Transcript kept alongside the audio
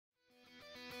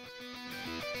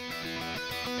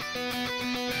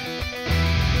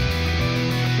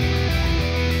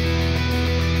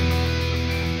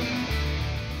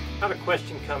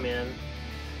question come in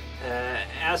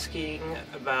asking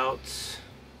about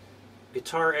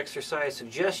guitar exercise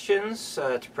suggestions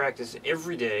to practice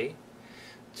every day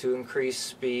to increase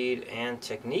speed and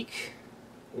technique,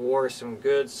 or some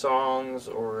good songs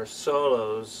or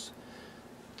solos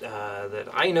that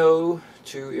I know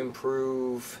to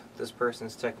improve this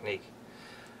person's technique.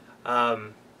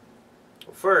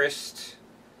 First,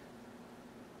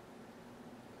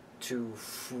 to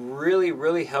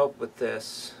really help with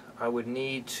this, I would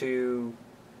need to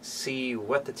see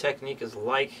what the technique is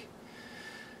like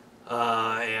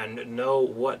and know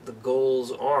what the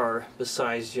goals are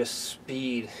besides just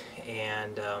speed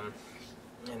and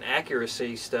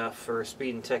accuracy stuff for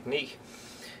speed and technique.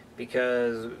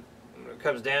 Because when it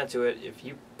comes down to it, if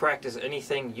you practice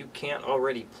anything you can't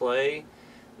already play,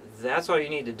 that's all you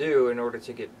need to do in order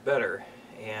to get better.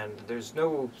 And there's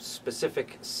no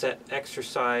specific set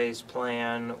exercise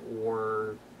plan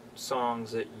or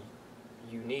songs that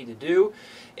you need to do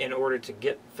in order to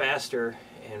get faster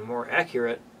and more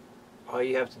accurate. All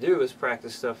you have to do is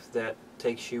practice stuff that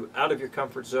takes you out of your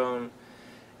comfort zone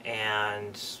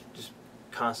and just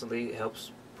constantly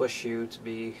helps push you to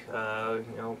be a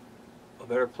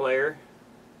better player.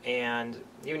 And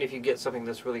even if you get something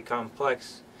that's really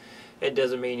complex, it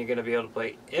doesn't mean you're going to be able to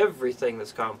play everything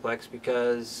that's complex,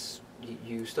 because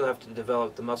you still have to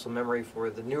develop the muscle memory for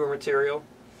the newer material.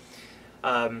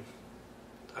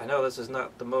 I know this is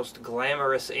not the most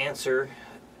glamorous answer,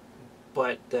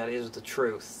 but that is the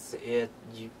truth.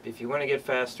 If you want to get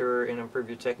faster and improve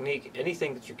your technique,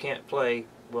 anything that you can't play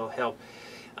will help.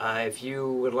 If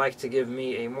you would like to give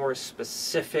me a more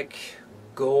specific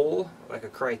goal, like a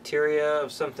criteria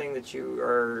of something that you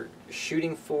are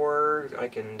shooting for, I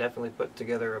can definitely put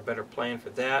together a better plan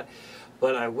for that.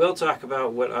 But I will talk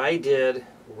about what I did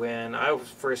when I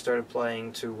first started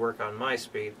playing to work on my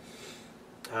speed.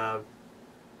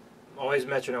 Always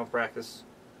metronome practice,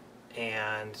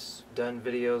 and done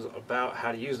videos about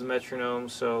how to use the metronome,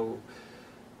 so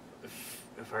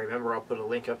if I remember, I'll put a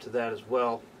link up to that as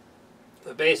well.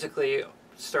 But basically,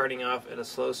 starting off at a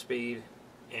slow speed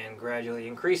and gradually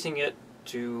increasing it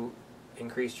to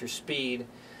increase your speed.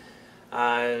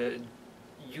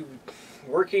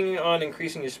 Working on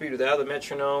increasing your speed without the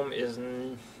metronome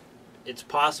it's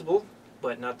possible,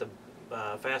 but not the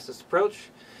fastest approach,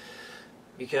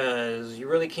 because you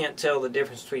really can't tell the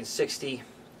difference between 60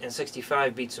 and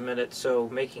 65 beats a minute. So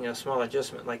making a small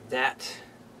adjustment like that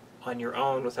on your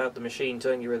own without the machine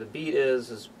telling you where the beat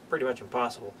is pretty much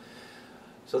impossible.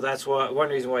 So that's one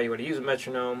reason why you want to use a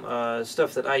metronome.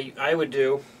 Stuff that I would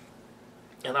do,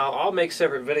 and I'll make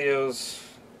separate videos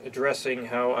addressing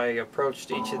how I approached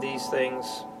each of these things,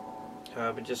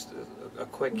 but just a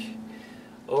quick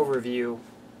overview.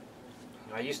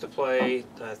 I used to play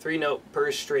 3-note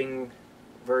per string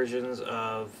versions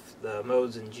of the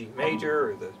modes in G major,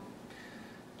 or the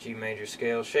G major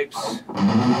scale shapes.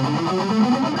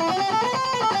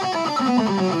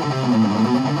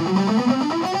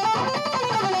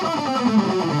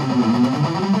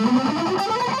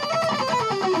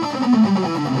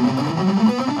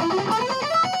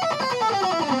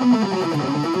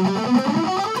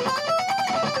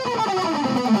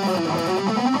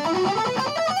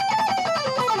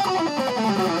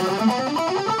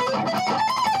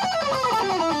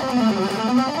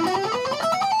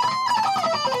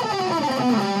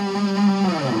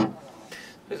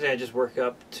 I just work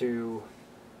up to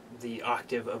the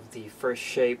octave of the first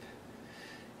shape,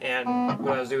 and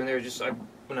what I was doing there,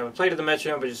 when I would play to the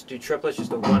metronome, I would just do triplets,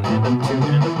 just a 1 and a 2 and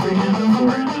a 3 and a 4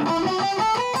 and a, and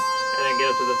then get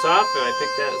up to the top, and I pick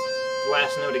that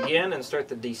last note again and start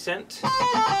the descent.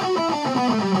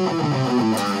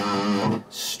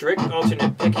 Strict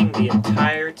alternate picking the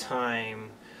entire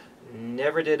time.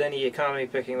 Never did any economy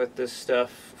picking with this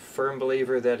stuff. Firm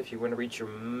believer that if you want to reach your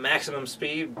maximum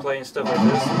speed playing stuff like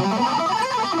this,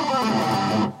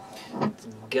 it's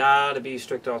gotta be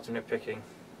strict alternate picking.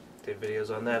 Did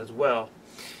videos on that as well.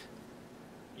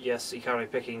 Yes, economy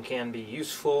picking can be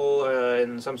useful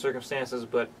in some circumstances,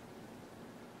 but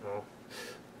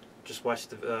just watch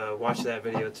that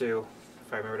video too,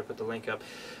 if I remember to put the link up.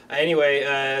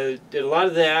 Anyway, did a lot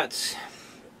of that.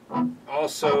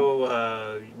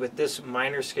 Also, with this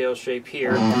minor scale shape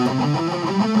here,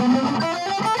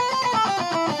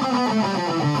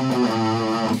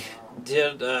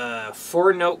 did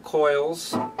 4-note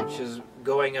coils, which is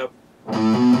going up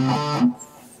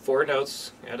 4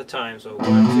 notes at a time. So 1,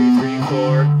 2, 3,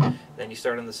 4. Then you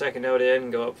start on the second note in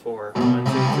and go up 4. 1,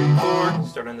 2, 3, 4.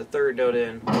 Start on the third note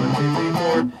in. 1, 2, 3,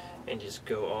 4. And just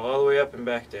go all the way up and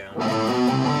back down.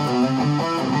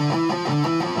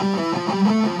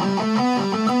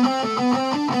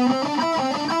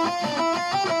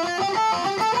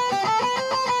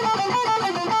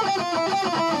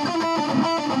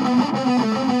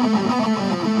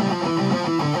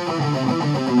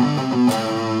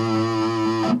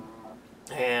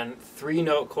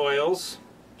 coils.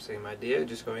 Same idea,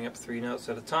 just going up 3 notes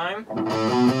at a time.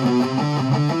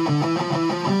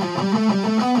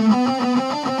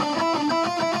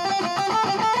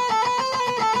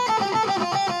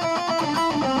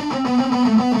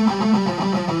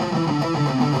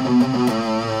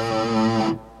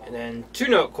 And then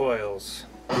 2-note coils.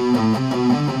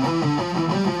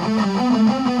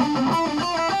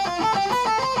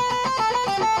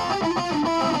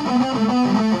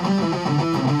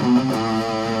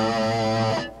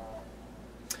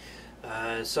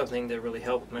 Something that really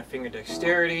helped with my finger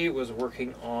dexterity was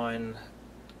working on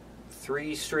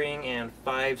 3-string and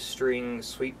 5-string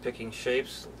sweep picking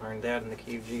shapes. Learned that in the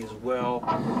key of G as well.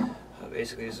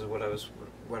 Basically, this is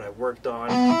what I worked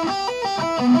on.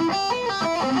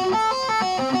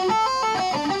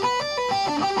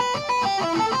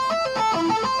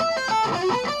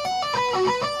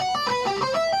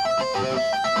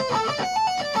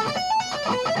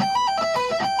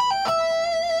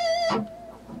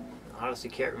 Honestly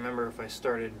can't remember if I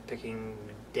started picking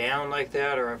down like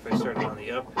that or if I started on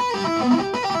the up.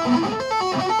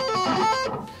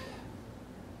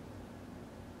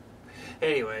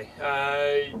 Anyway,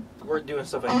 we're doing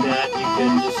stuff like that. You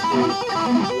could just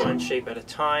do one shape at a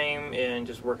time and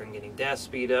just work on getting that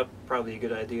speed up. Probably a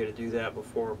good idea to do that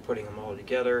before putting them all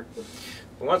together.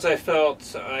 But once I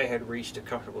felt I had reached a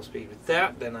comfortable speed with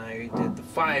that, then I did the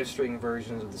 5-string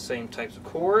versions of the same types of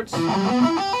chords.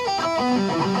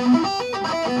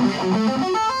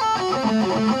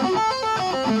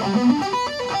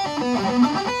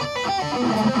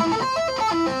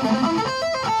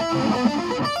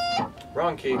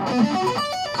 Wrong key.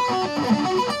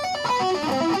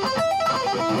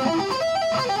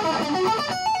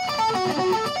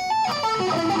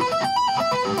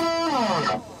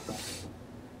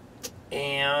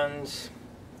 And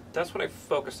that's what I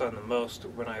focused on the most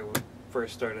when I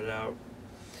first started out.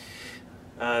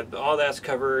 All that's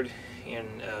covered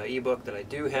in an ebook that I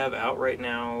do have out right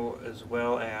now, as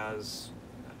well as,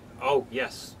 oh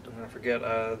yes, don't want to forget,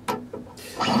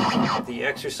 the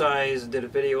exercise did a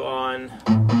video on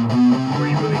where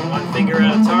you're moving one finger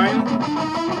at a time.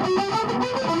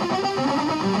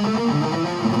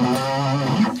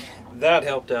 That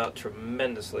helped out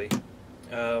tremendously.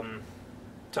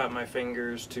 Taught my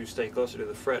fingers to stay closer to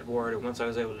the fretboard, and once I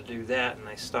was able to do that and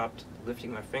I stopped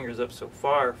lifting my fingers up so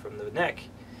far from the neck,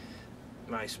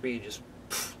 my speed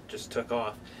just took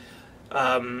off.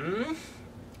 So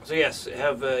yes, I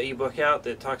have an ebook out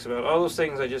that talks about all those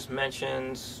things I just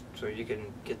mentioned, so you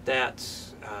can get that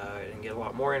and get a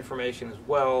lot more information as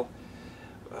well.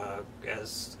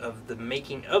 As of the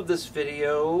making of this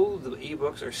video, the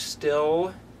ebooks are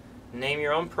still name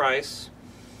your own price,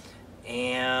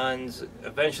 and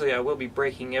eventually I will be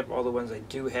breaking up all the ones I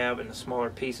do have into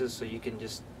smaller pieces, so you can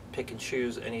just pick and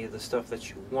choose any of the stuff that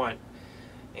you want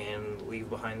and leave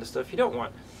behind the stuff you don't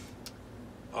want.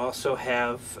 Also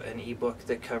have an ebook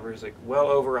that covers like well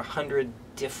over 100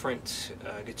 different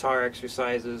guitar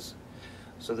exercises,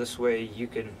 so this way you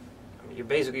can,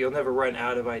 you'll never run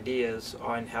out of ideas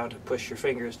on how to push your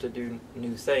fingers to do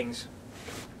new things.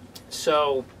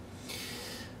 So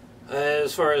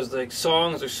as far as like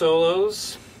songs or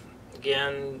solos,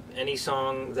 again, any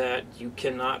song that you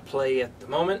cannot play at the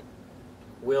moment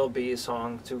will be a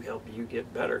song to help you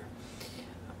get better.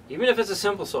 Even if it's a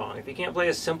simple song, if you can't play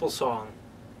a simple song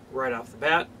right off the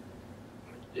bat,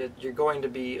 you're going to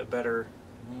be a better,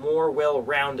 more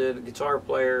well-rounded guitar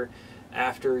player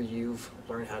after you've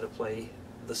learned how to play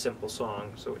the simple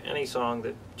song. So any song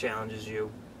that challenges you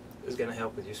is going to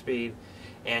help with your speed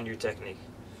and your technique.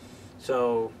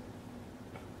 So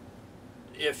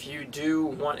if you do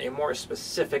want a more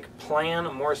specific plan,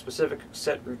 a more specific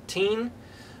set routine,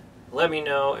 let me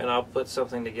know and I'll put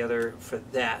something together for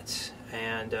that.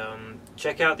 And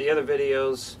check out the other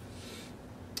videos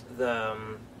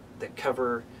that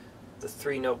cover the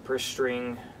 3-note per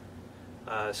string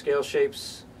scale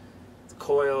shapes, the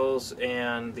coils,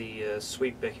 and the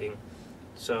sweep picking.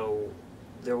 So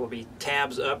there will be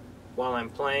tabs up while I'm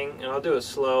playing, and I'll do it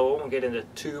slow. I won't get into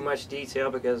too much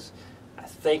detail because I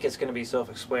think it's going to be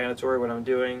self-explanatory what I'm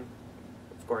doing.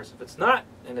 Of course, if it's not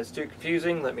and it's too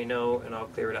confusing, let me know and I'll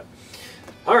clear it up.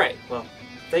 Alright, well,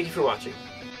 thank you for watching.